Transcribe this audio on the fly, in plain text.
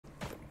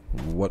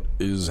What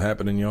is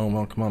happening, y'all?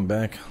 Welcome on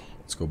back.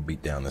 Let's go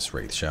beat down this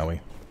wraith, shall we?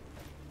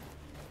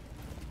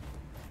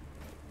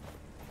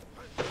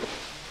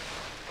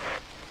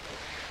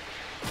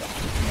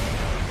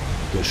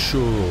 The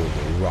Shul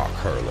Rock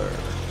Hurler.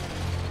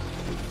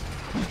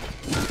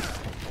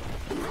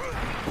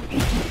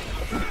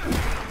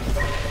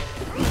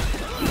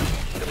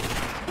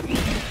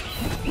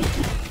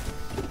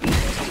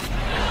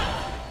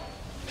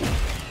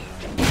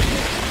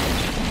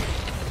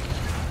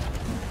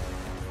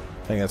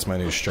 I think that's my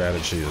new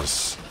strategy,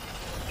 is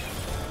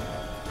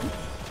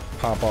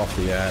pop off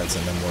the ads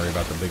and then worry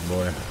about the big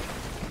boy.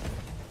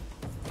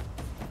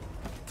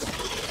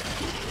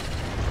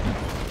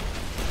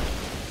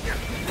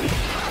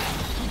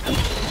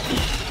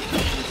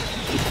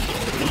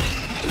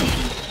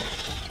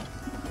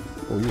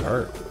 Oh, you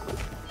hurt.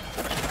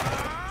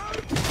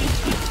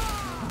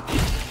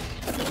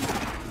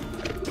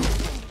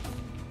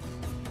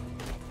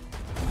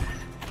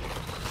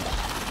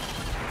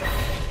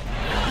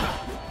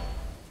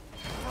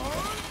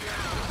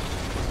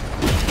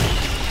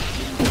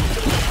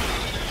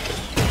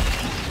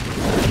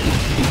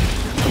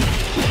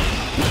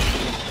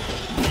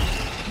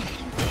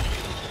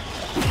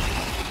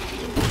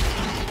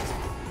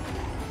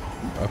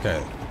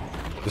 Okay,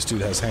 this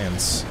dude has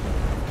hands.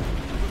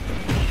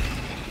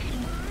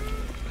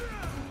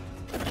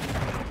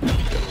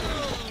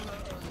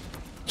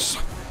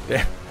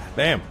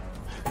 Damn,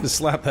 just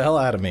slapped the hell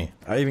out of me.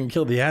 I even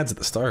killed the ads at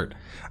the start.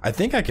 I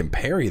think I can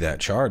parry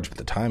that charge, but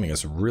the timing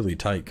is really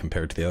tight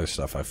compared to the other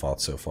stuff I fought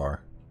so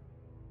far.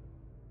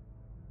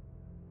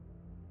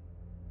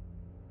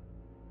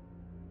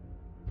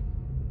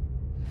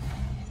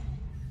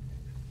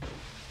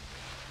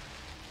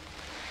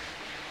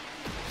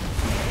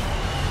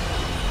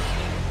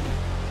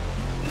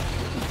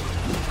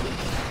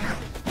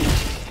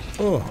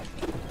 Oh.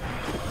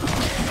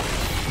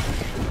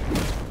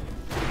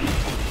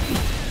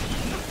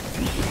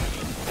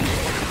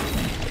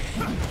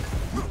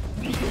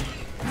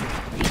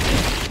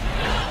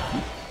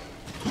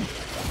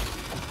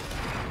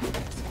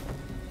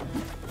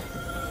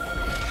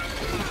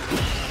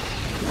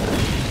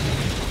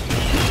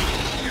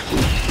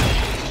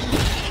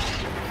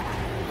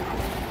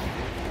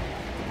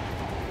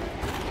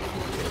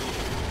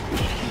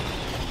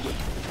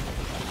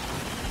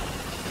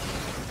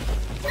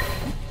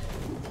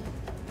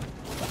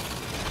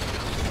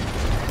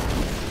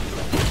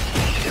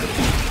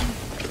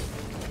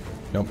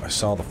 Nope, I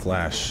saw the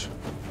flash.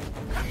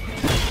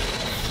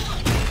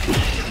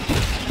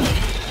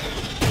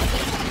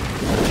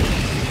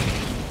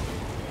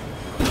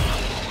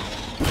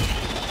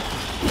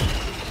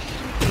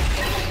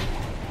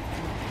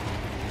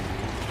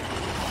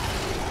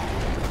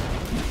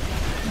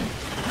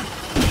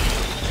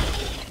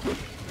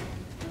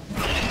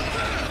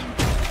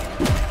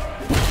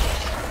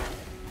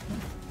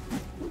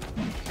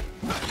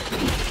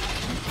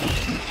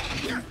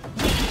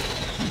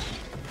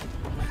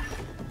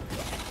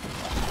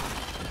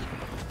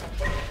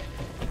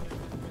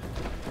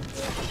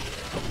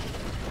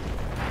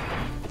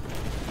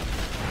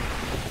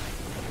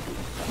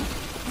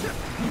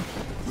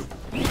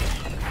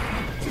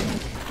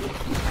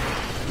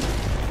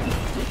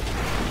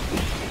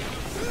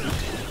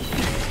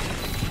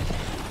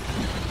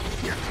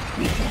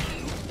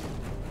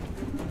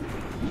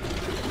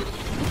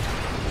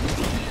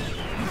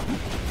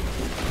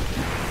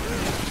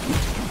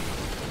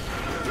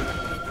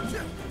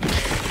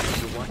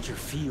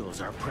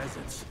 Feels our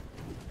presence.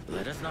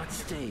 Let us not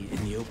stay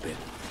in the open.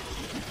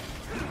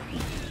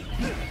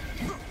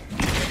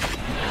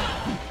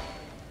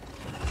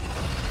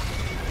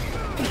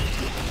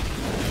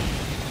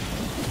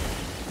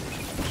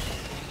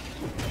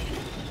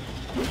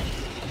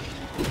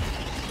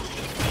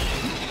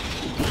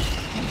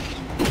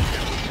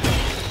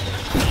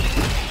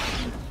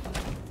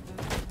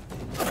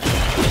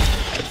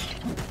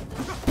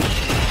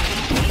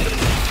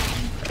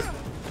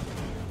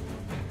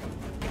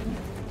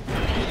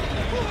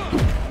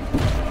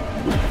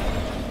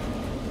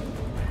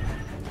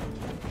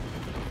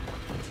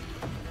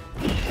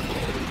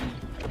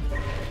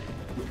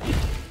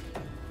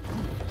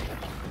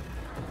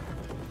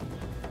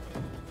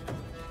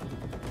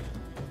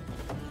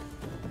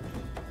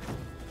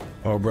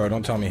 Oh, bro,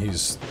 don't tell me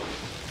he's...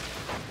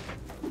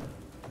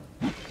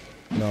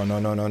 No, no,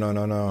 no, no, no,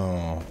 no,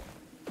 no.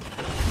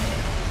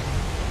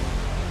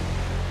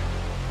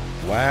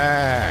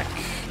 Whack!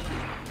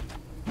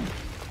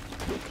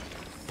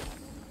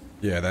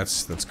 Yeah,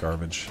 that's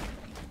garbage.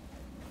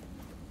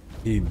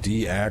 He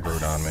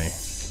de-aggroed on me.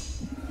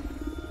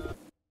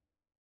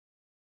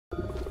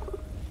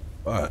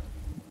 But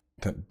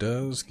that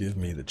does give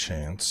me the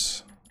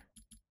chance.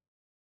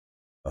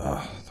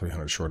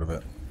 300 short of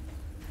it.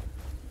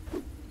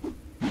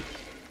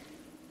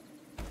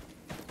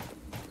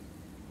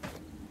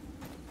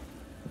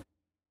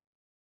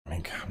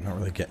 I'm not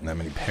really getting that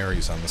many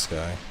parries on this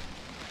guy.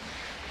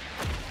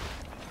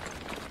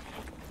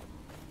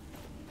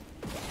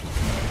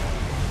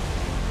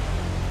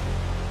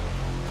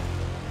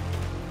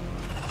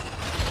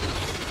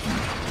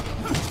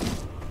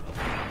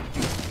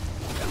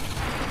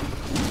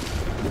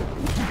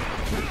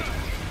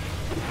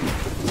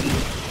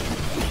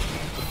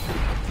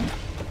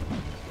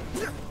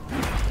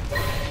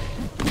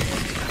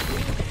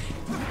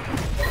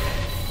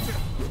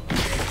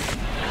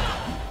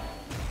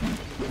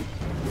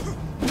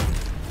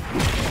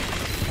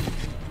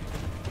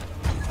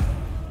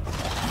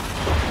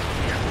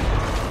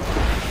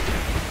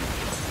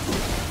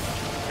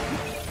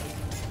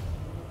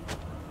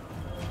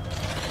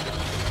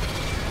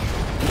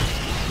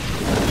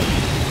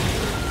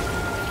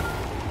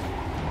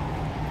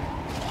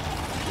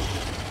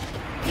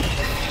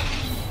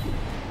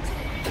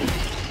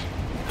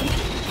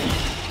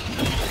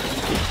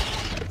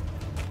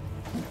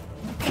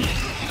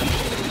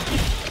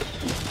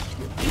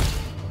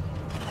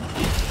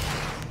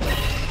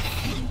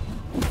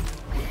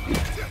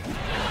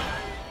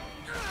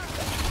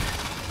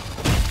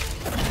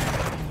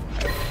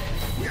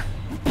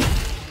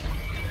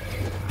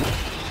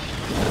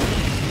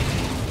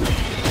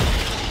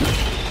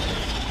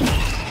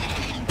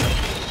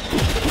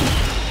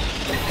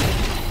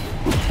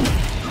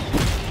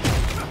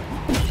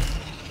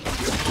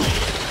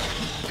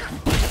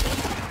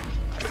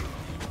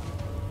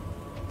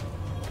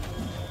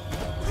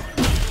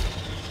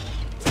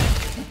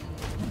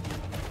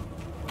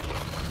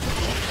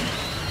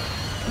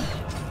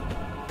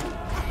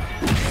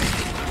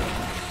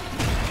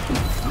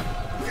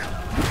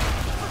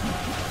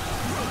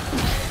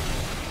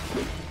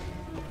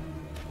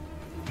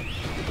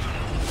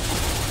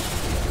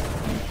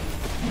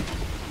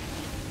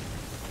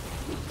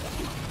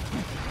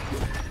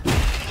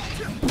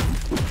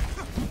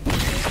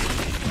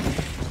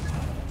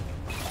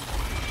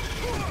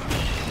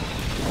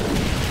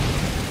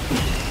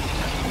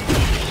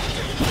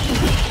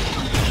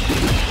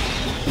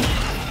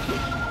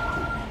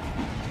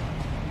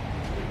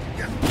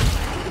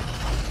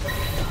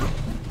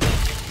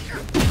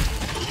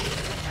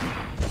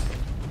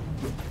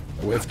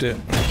 Goofed it.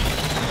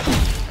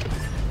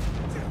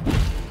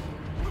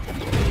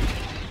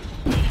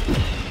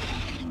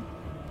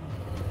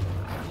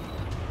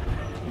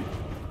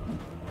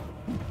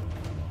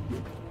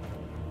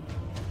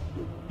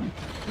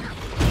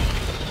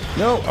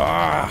 No!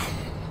 Ah!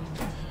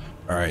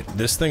 Alright,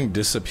 this thing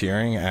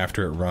disappearing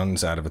after it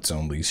runs out of its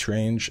own leash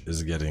range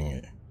is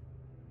getting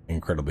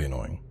incredibly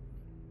annoying.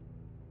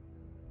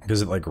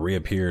 Because it like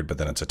reappeared, but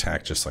then its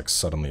attack just like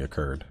suddenly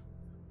occurred.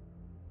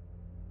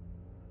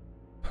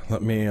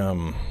 Let me, you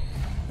know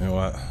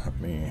what? Let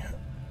me...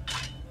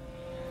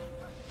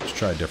 let's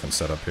try a different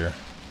setup here.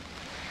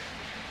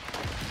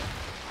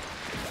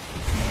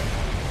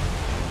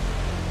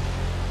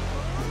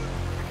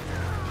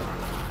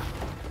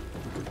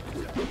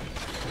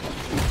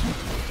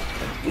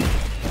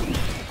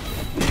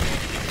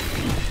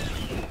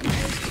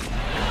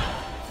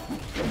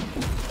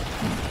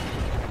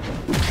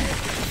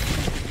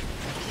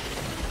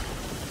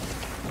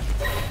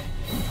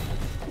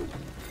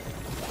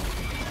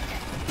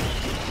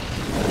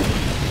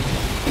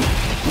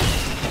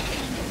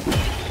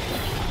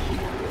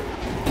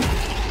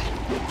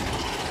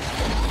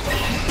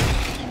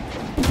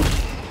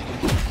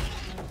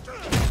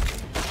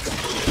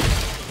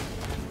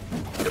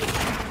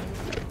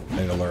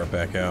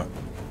 Back out.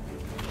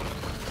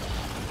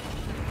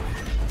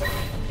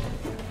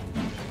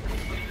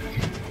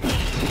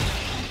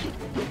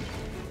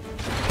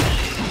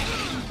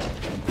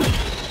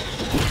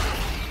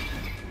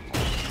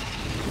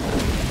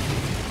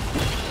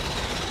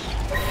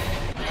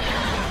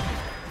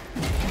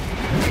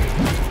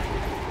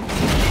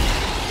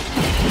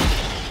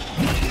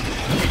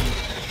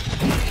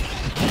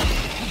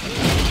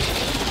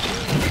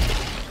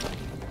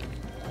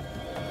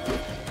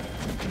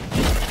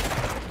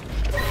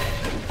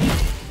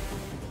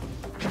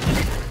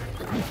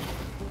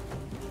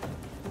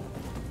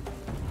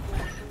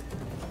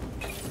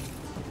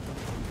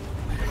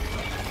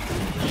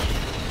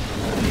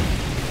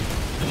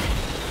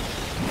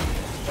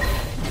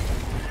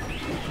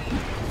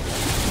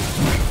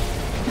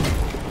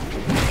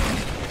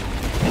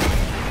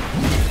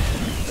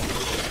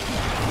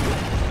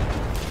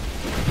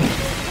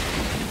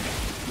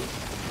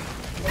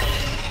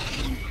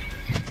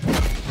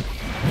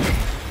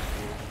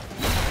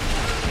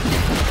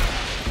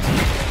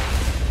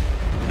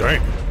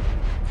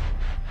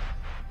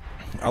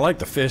 I like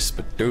the fist,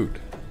 but dude,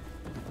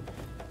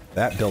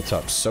 that built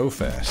up so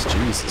fast.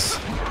 Jesus.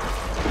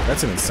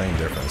 That's an insane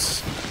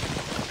difference.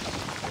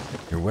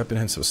 Your weapon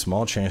has a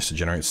small chance to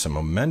generate some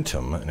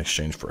momentum in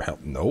exchange for help.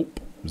 Nope.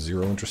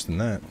 Zero interest in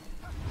that.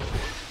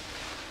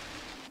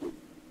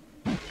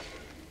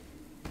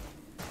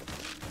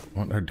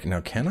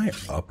 Now, can I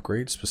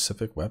upgrade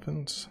specific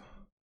weapons?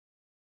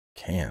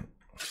 Can't.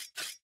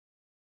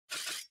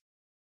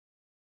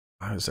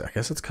 I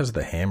guess it's because of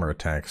the hammer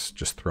attacks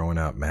just throwing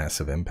out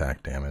massive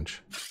impact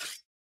damage.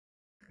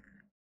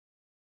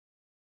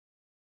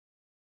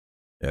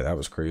 Yeah, that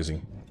was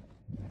crazy.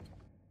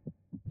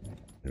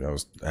 That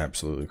was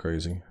absolutely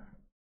crazy.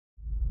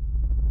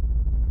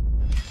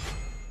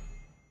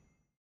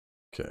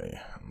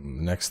 Okay,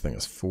 next thing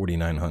is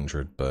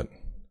 4,900, but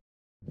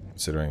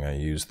considering I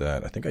use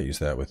that, I think I use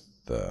that with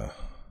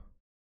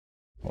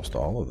most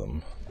all of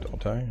them,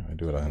 don't I? I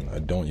do it on. I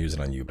don't use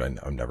it on you, but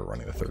I'm never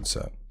running the third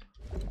set.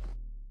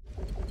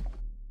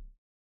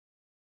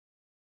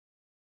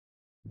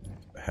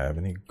 Have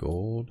any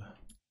gold?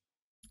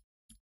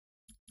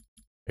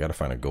 I gotta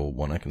find a gold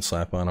one I can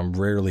slap on. I'm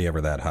rarely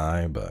ever that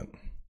high, but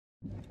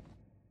damn,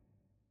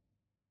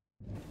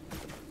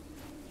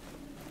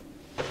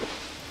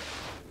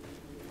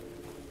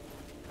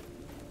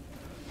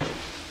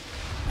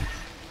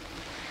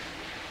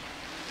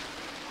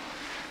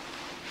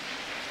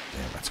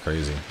 that's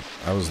crazy.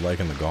 I was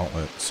liking the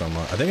gauntlet so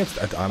much. I think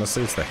it's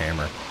honestly it's the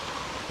hammer.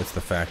 It's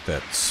the fact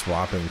that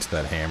swapping to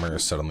that hammer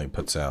suddenly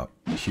puts out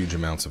huge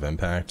amounts of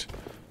impact,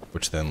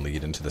 which then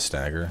lead into the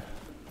stagger.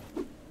 I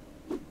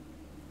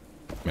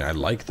mean, I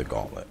like the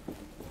gauntlet.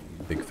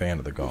 Big fan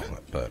of the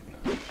gauntlet, but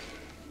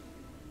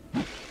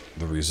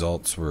the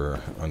results were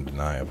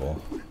undeniable.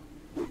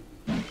 I'm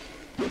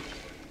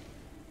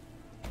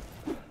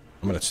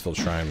gonna still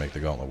try and make the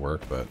gauntlet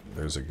work, but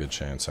there's a good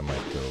chance I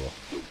might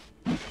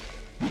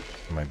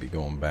be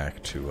going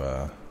back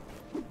to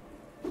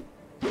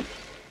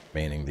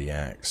maining the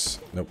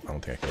axe. Nope, I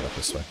don't think I can get up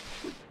this way.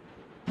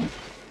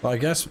 Well, I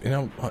guess, you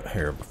know what,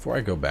 here, before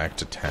I go back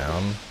to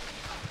town,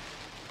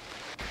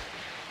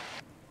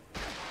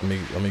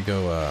 let me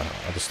go,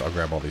 I'll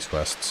grab all these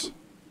quests.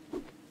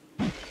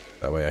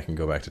 That way I can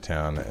go back to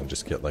town and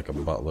just get like a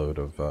buttload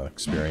of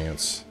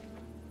experience.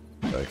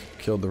 Like,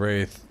 killed the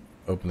Wraith,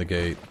 open the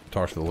gate,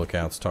 talk to the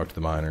lookouts, talk to the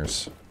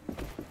miners.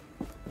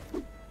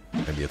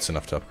 Maybe it's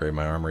enough to upgrade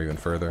my armor even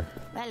further.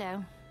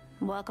 Hello.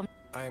 Welcome.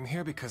 I am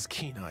here because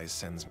Keen Eyes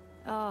sends me.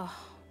 Oh,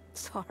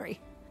 sorry.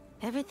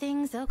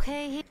 Everything's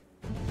okay here?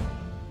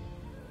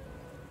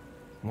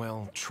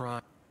 Well,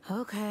 try.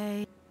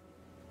 Okay.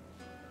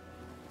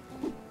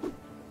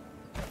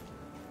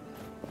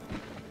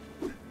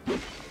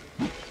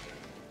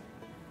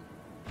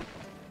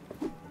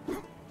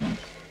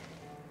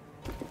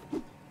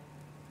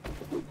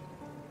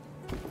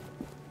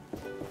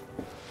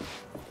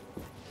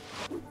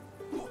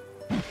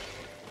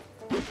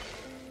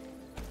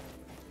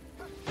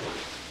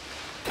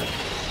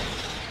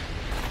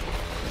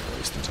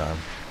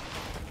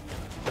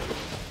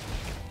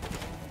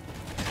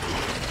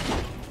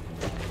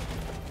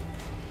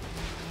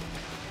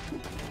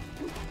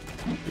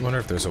 I wonder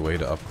if there's a way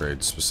to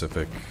upgrade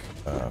specific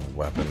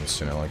weapons,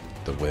 you know, like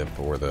the whip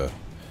or the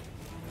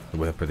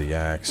whip or the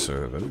axe,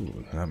 or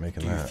ooh, not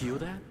making that. Do you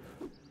feel that?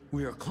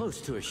 We are close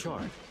to a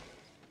shard.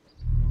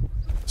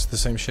 It's the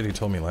same shit he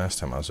told me last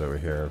time I was over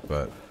here,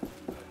 but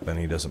then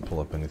he doesn't pull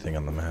up anything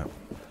on the map.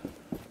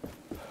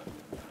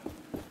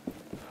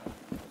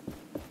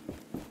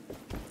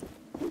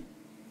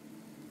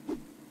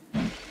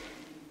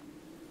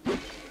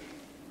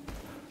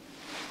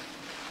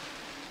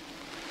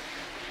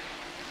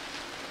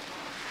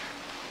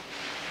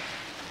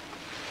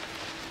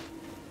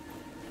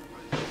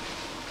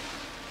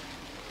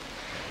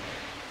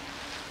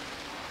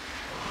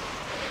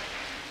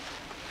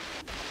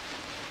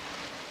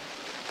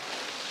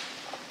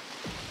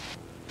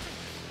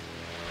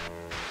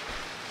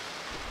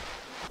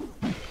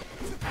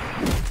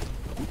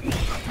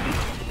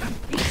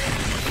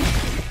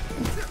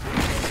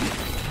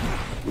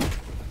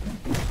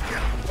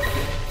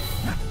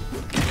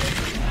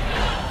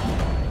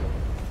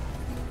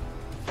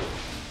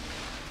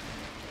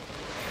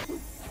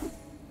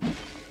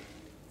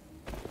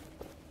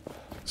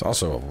 It's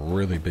also a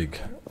really big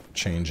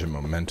change in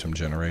momentum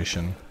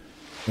generation.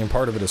 I mean,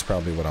 part of it is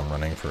probably what I'm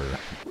running for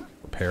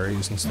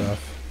parries and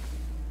stuff.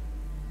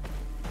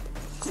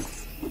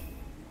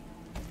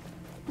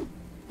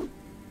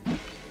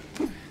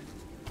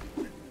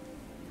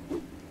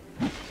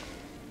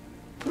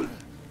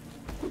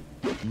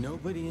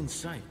 Nobody in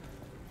sight.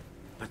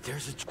 But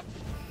there's a...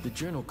 The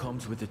journal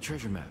comes with a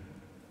treasure map.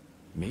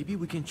 Maybe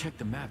we can check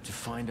the map to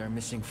find our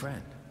missing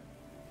friend.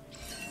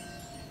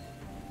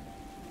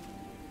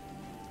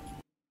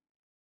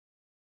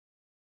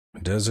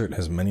 The desert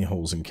has many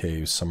holes and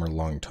caves. Some are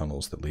long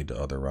tunnels that lead to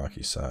other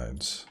rocky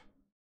sides.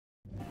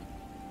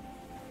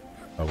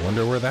 I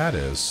wonder where that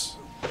is.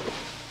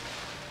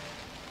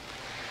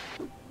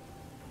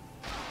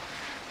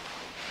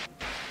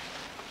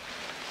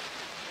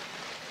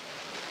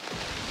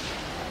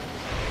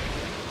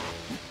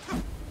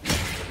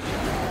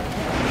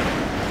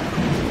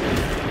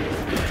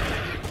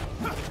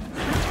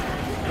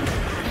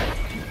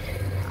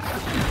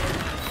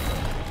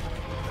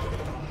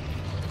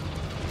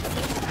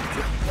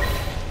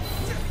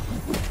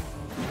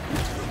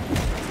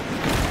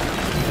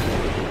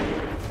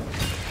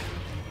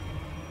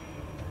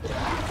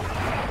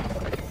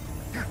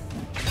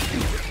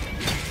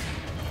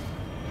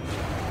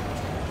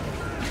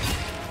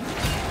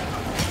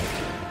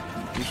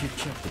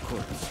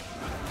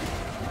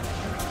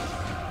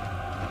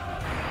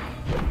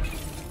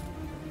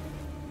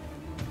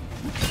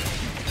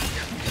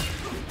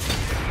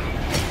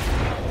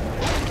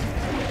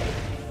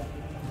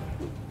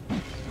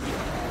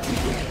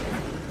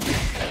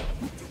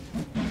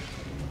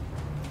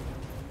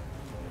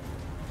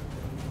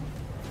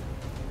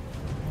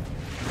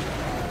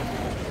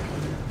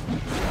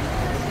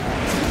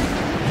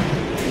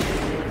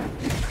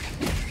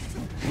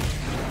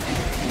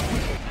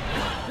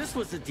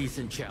 A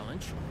decent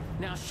challenge.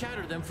 Now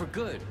shatter them for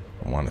good.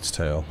 I want its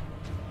tail.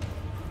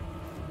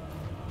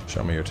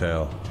 Show me your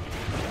tail.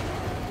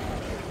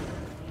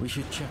 We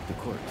should check the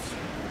corpse.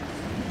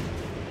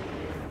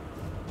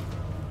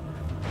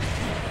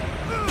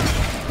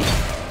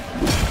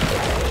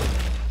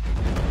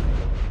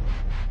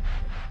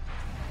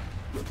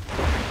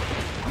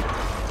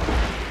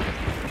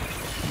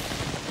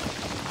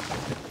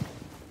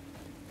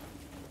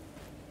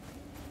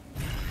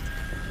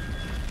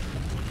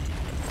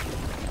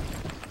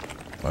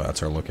 Oh,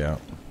 that's our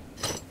lookout.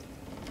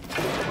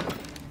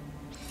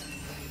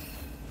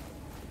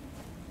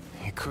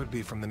 He could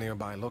be from the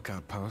nearby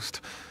lookout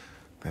post.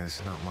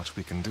 There's not much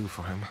we can do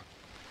for him.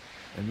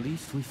 At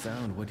least we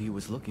found what he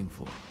was looking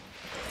for.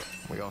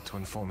 We ought to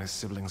inform his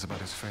siblings about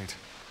his fate.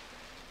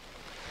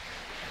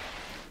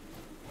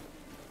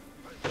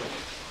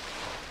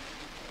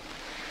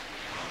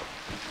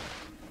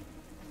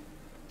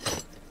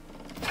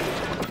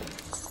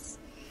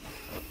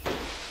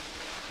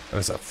 That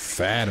is a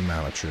fat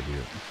amount of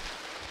tribute.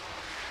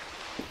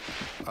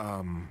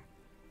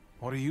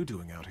 What are you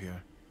doing out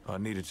here? I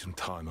needed some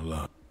time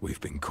alone. We've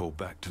been called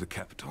back to the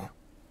capital.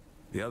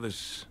 The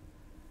others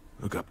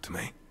look up to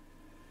me.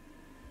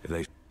 If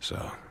they...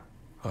 So,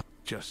 I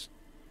just...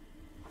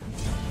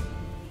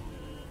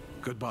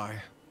 Goodbye.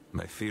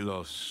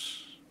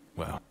 Mephilos...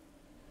 Well...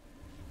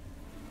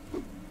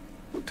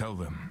 Tell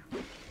them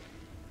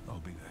I'll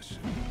be there soon.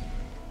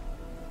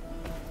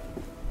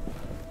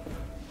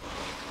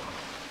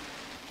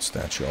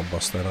 Statue, I'll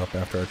bust that up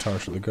after I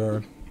talk to the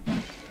guard.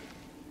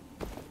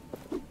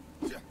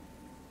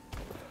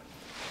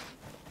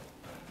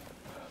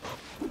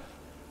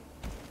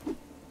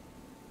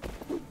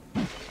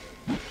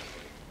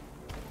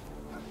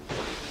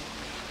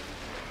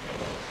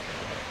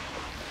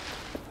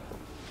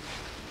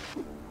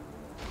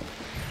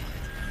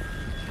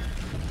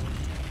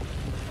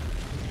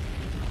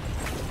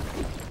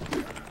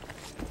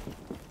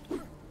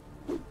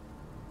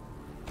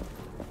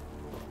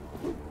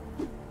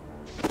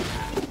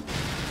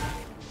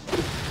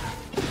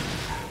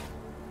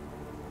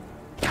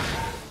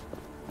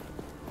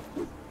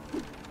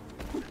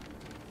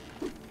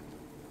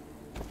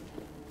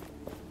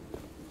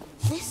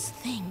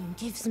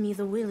 gives me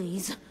the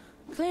willies.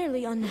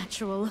 Clearly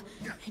unnatural.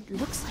 It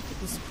looks like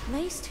it was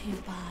placed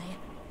here by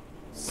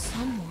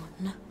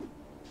someone.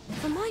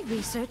 From my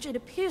research, it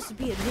appears to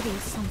be emitting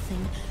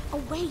something, a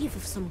wave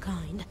of some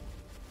kind.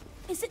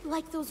 Is it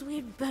like those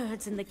weird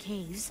birds in the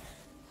caves?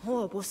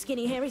 Horrible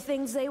skinny hairy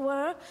things they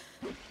were.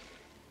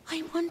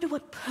 I wonder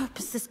what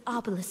purpose this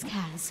obelisk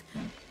has.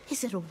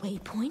 Is it a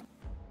waypoint?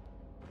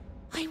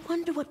 I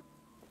wonder what...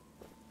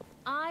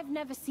 I've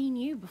never seen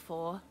you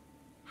before.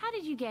 How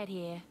did you get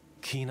here?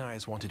 Keen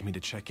Eyes wanted me to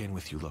check in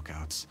with you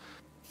lookouts.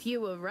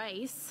 Fewer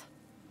race.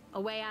 A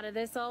way out of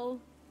this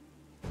hole?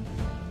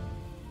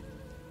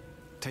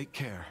 Take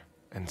care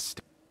and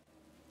stay.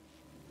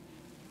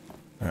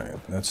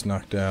 Alright, that's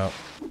knocked out.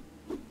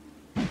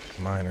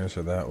 Miners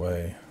are that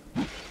way.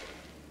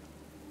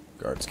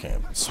 Guards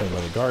camp. Swing by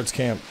the guards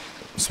camp,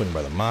 swing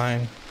by the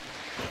mine,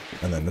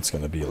 and then it's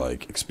gonna be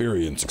like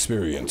experience,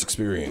 experience,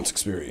 experience,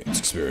 experience,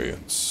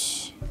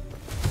 experience.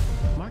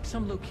 Mark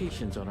some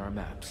locations on our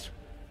maps.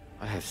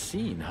 I have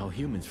seen how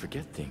humans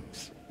forget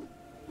things.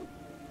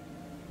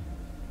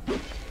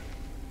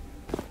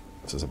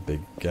 This is a big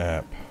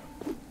gap.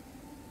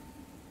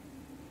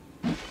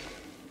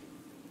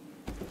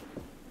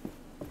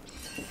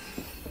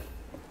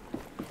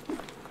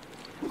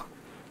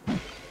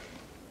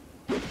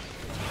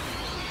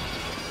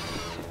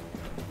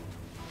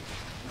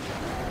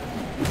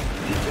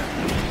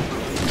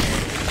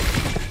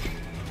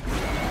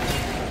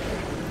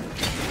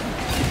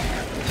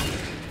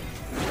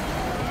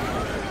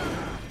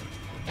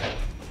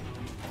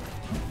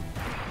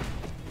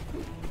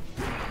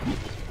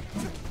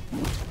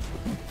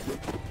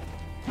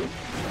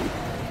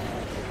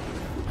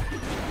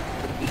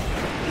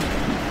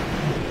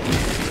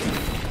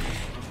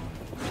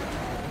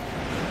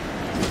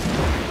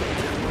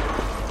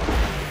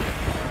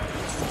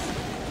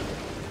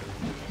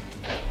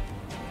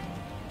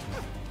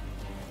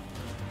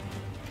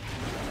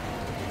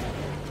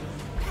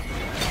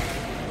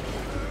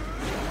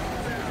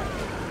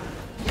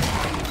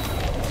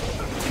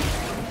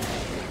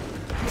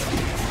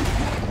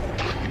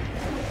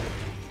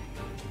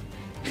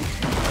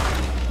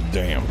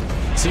 Damn.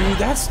 See,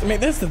 that's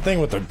the thing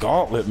with the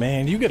gauntlet,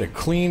 man. You get a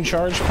clean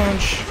charge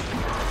punch.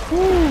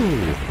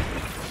 Woo.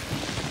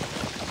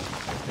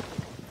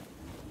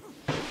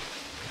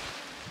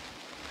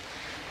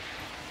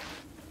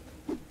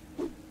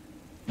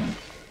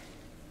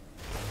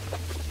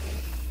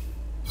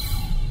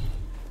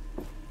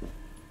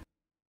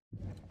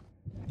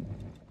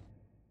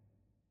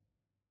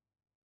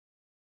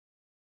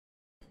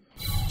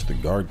 So the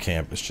guard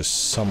camp is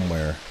just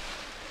somewhere.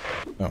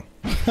 Oh.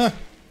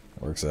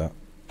 Works out.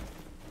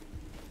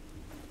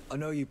 I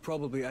know you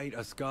probably hate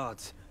us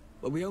guards,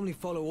 but we only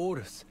follow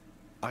orders.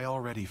 I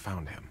already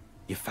found him.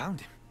 You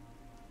found him?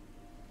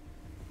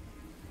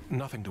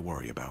 Nothing to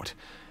worry about.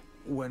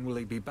 When will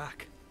he be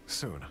back?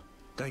 Soon.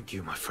 Thank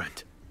you, my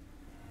friend.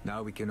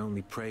 Now we can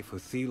only pray for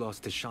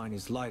Thelos to shine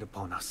his light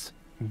upon us.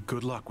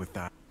 Good luck with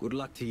that. Good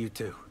luck to you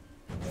too.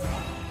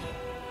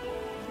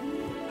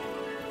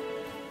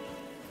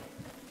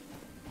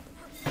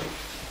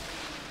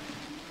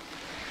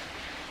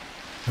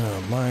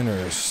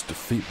 Miners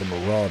defeat the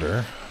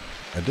Marauder.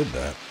 I did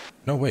that.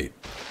 No, wait.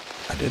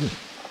 I didn't.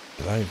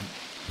 Did I?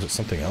 Was it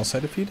something else I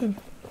defeated?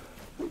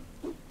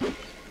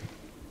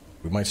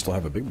 We might still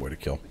have a big boy to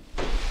kill.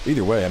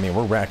 Either way, I mean,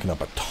 we're racking up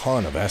a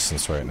ton of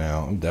essence right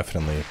now. I'm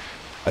definitely...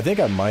 I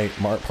think I might...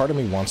 Part of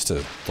me wants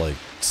to, like,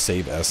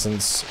 save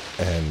essence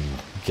and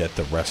get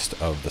the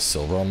rest of the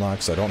silver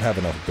unlocks. I don't have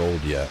enough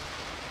gold yet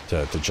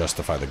to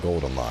justify the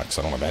gold unlocks.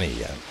 I don't have any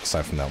yet,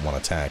 aside from that one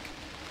attack.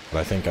 But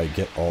I think I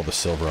get all the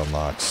silver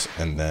unlocks,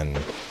 and then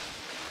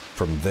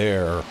from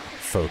there,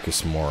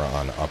 focus more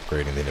on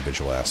upgrading the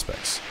individual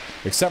aspects.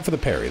 Except for the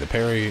parry. The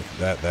parry,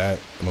 that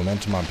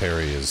momentum on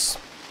parry is...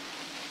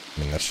 I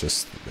mean,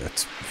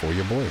 that's for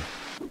your boy.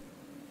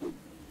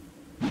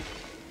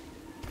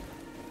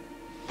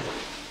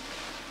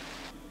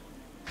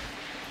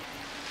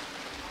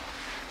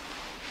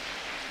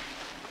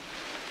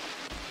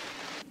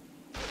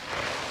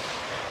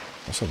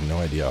 I also have no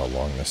idea how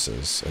long this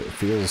is. It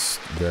feels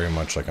very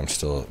much like I'm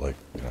still at, like,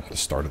 you know, the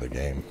start of the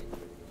game.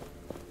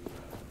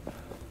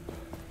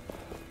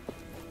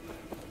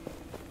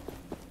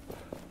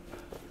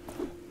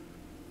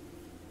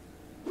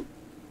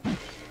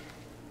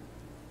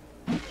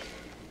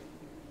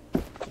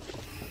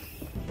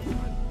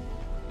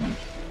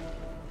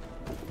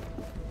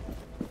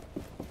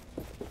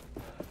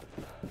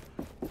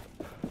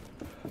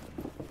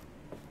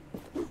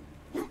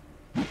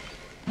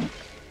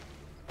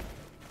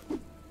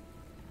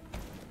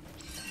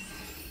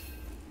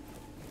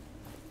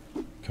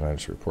 Can I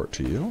just report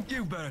to you?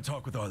 You better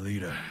talk with our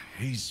leader.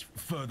 He's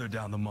further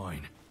down the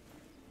mine.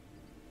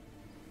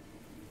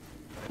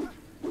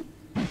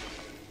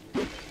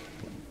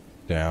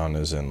 Down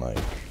as in, like...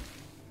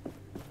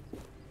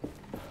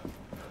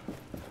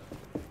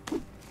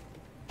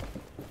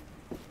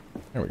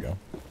 There we go.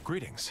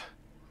 Greetings.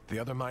 The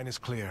other mine is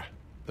clear.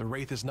 The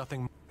Wraith is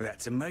nothing...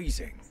 That's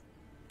amazing.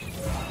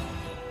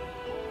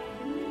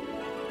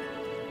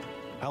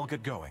 I'll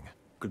get going.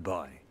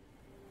 Goodbye.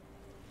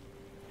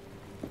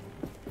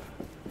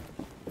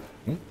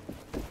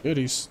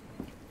 Goodies.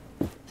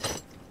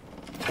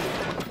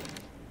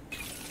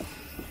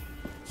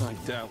 I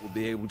doubt we'll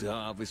be able to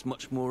harvest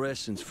much more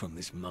essence from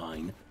this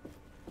mine.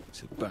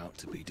 It's about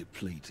to be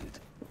depleted.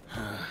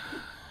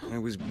 It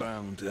was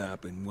bound to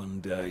happen one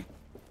day.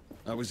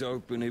 I was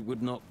hoping it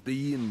would not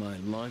be in my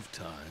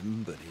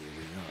lifetime, but here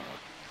we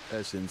are.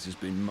 Essence has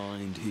been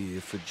mined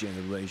here for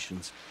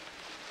generations.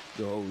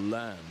 The whole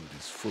land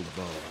is full of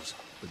ours,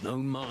 but no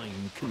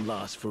mine can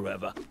last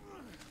forever.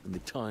 And the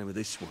time of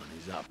this one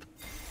is up.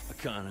 I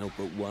can't help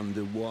but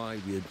wonder why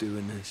we are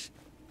doing this.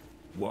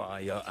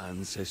 Why our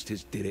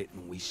ancestors did it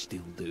and we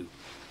still do.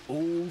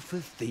 All for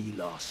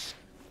Thelos.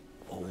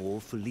 All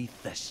for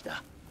Lethesta.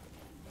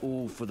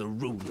 All for the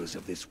rulers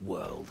of this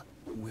world.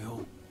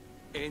 Will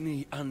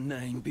any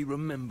unnamed be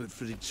remembered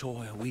for the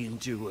toil we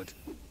endured?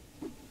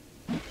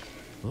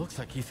 Looks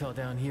like he fell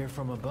down here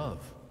from above.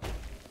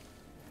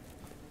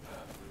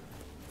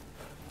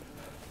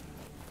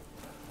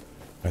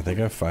 I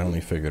think I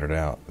finally figured it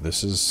out.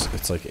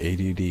 It's like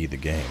ADD, the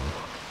game.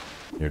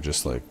 You're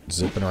just like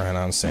zipping around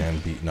on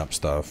sand, beating up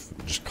stuff,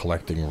 just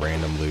collecting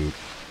random loot.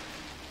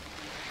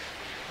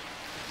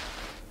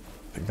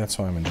 I think that's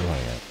why I'm enjoying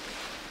it.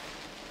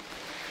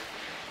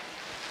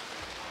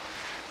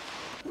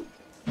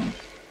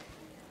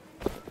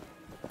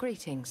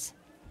 Greetings.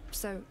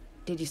 So,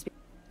 did you speak?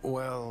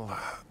 Well,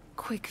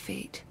 Quick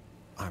feet.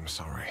 I'm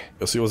sorry.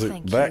 Guess he wasn't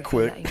Thank that you for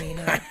quick. letting me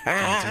know.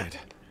 I did.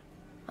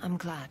 I'm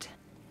glad.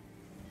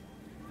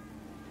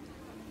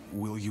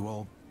 Will you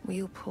all...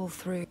 We'll pull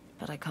through,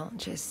 but I can't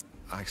just...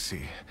 I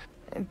see.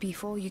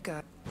 Before you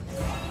go...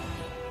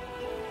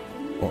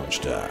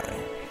 Orange dye.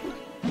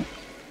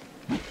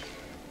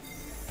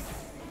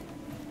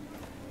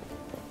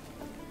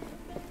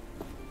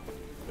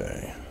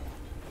 Okay.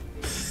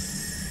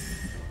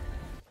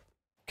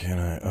 Can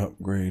I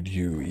upgrade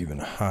you even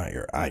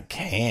higher? I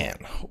can.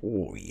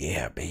 Oh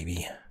yeah,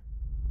 baby.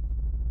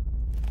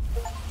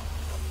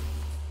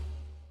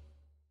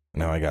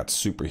 Now I got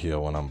super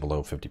heal when I'm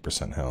below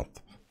 50%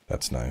 health.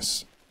 That's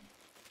nice.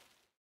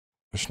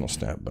 Additional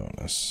stat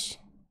bonus.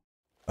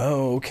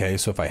 Oh, okay.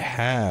 So if I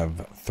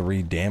have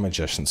 3 damage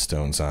essence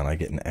stones on, I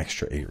get an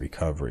extra 8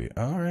 recovery.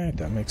 Alright,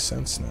 that makes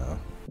sense now.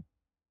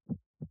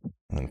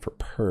 And then for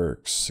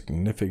perks,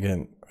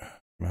 significant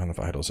amount of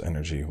idol's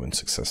energy when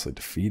successfully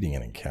defeating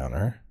an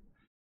encounter.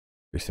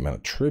 Increase the amount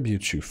of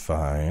tributes you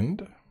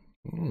find.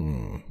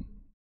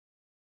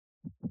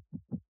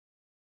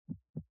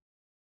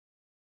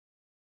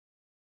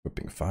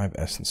 Equipping 5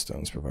 essence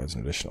stones provides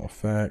an additional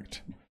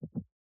effect.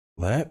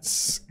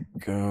 Let's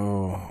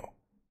go.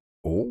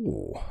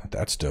 Oh,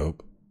 that's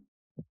dope.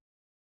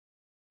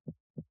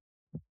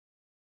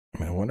 I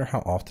mean, I wonder how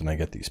often I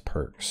get these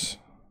perks.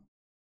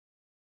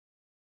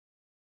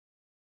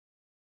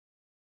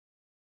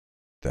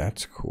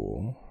 That's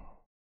cool.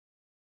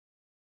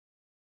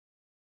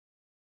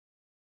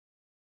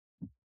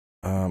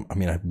 I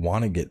mean, I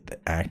want to get the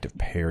active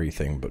parry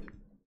thing, but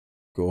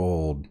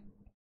gold,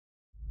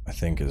 I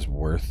think, is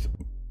worth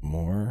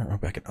more. Oh,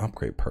 I can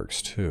upgrade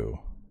perks too.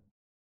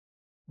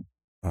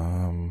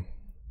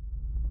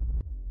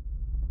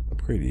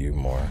 Upgrade you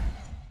more.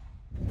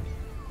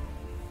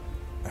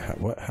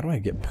 How do I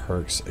get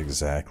perks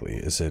exactly?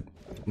 Is it?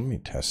 Let me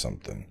test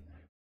something.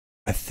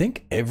 I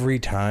think every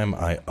time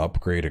I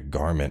upgrade a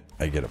garment,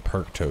 I get a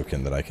perk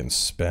token that I can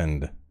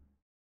spend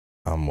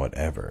on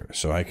whatever.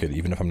 So I could,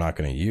 even if I'm not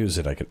going to use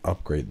it, I could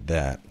upgrade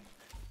that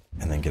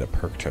and then get a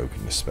perk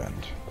token to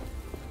spend.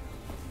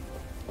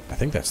 I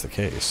think that's the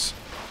case.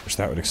 Which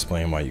that would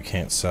explain why you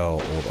can't sell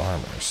old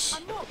armors.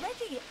 I'm not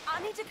ready.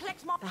 I need to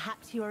collect more.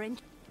 Perhaps you are in.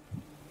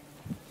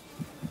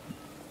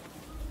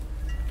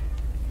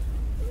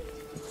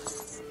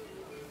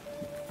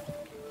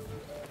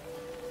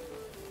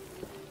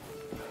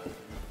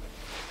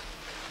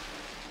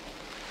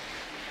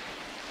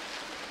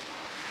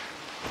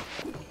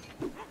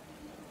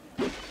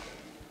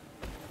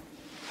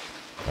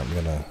 I'm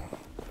gonna...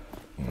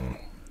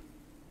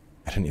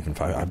 I didn't even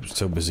fight. I'm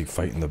so busy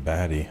fighting the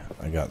baddie.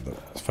 I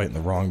was fighting the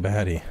wrong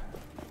baddie.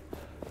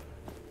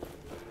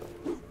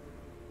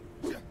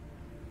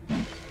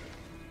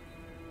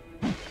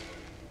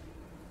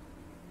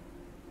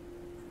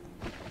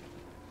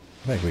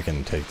 I think we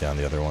can take down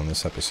the other one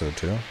this episode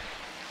too.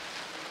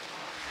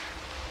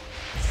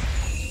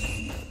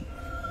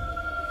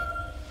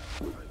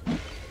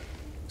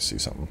 See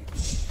something.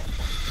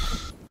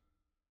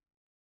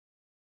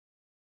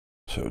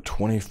 So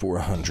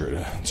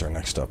 2400 is our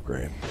next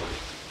upgrade.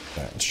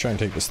 Yeah, let's try and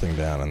take this thing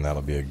down, and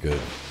that'll be a good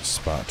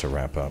spot to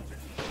wrap up.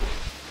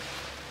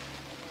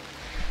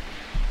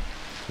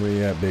 Where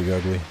you at, Big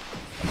Ugly?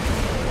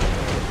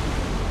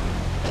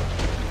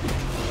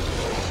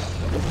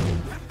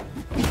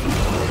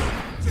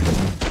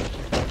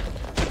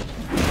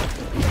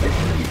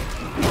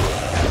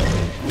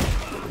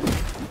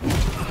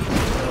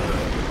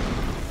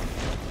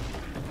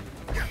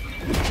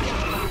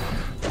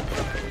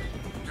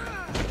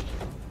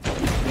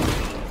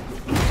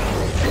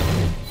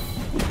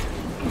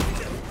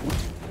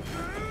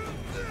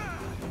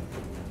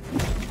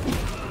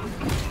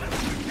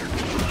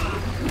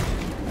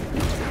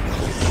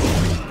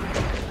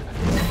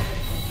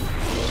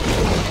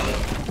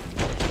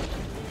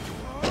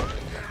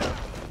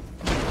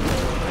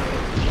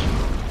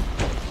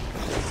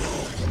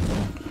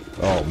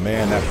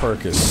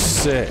 perk is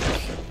sick.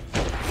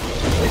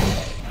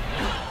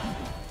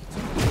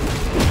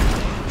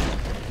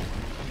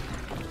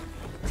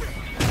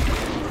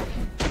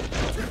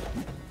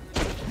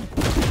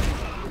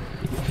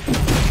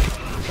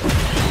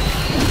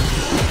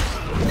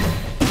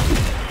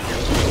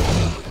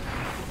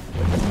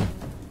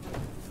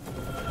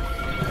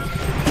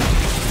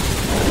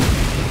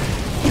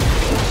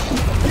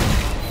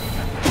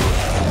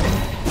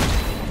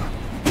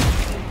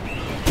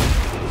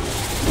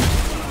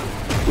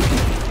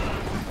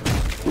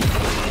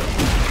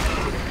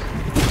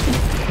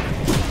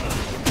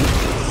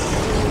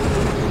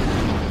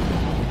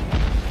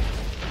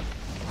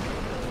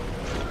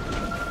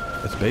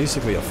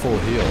 Basically a full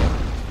heal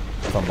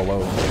if I'm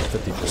below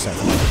 50%,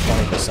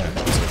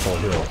 20%. It's a full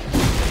heal.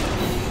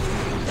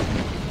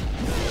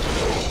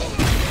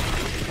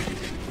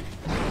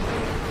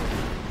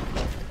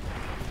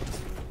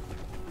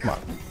 Come on.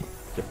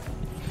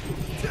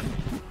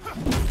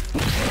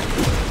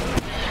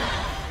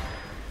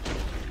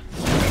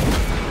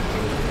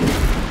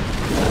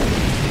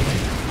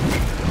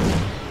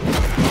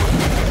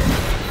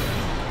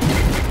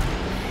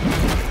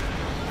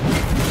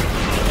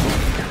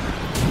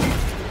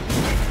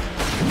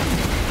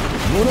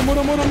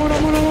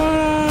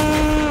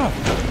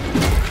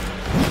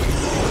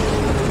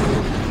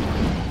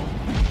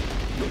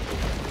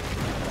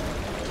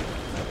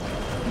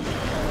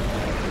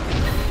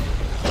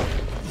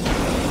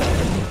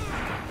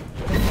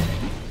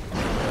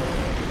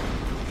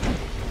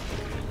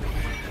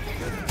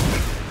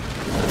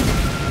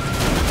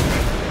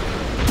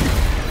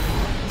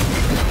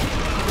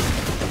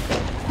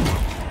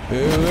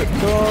 Here it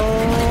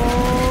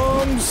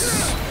comes!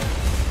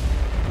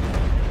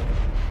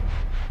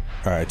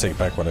 Alright, I take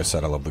back what I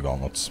said. I love the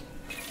gauntlets.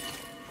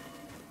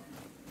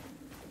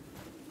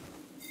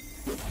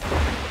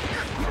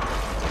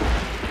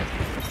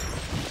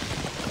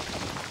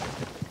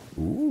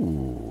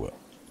 Ooh.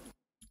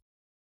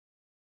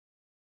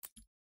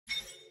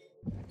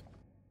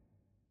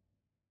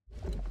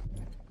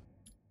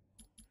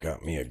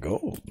 Got me a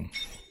gold.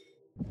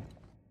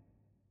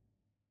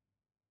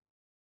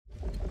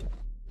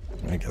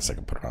 I guess I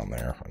could put it on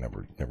there. I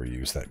never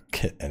used that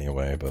kit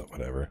anyway, but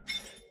whatever.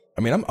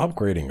 I mean, I'm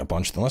upgrading a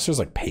bunch, unless there's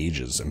like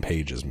pages and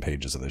pages and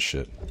pages of this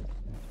shit.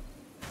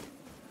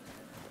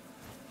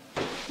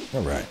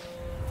 Alright.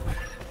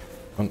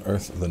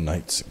 Unearth the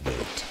Knight's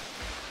Gate.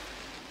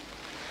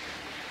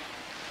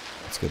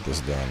 Let's get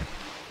this done.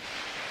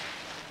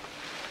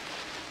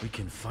 We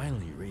can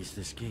finally raise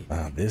this gate.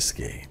 Ah, this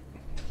gate.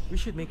 We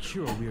should make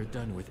sure we are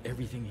done with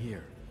everything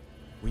here.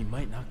 We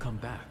might not come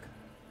back.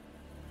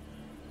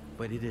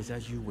 But it is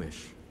as you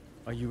wish.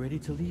 Are you ready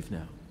to leave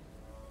now?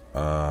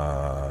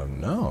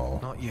 No.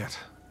 Not yet.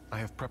 I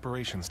have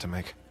preparations to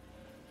make.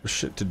 There's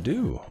shit to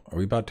do. Are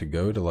we about to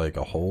go to like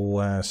a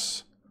whole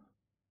ass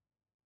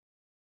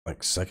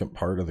like second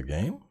part of the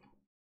game?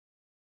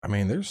 I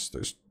mean, there's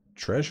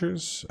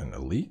treasures and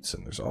elites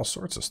and there's all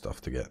sorts of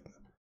stuff to get.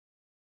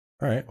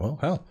 All right, well,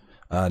 hell.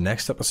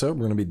 Next episode,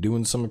 we're going to be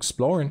doing some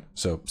exploring.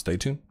 So stay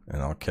tuned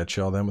and I'll catch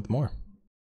y'all then with more.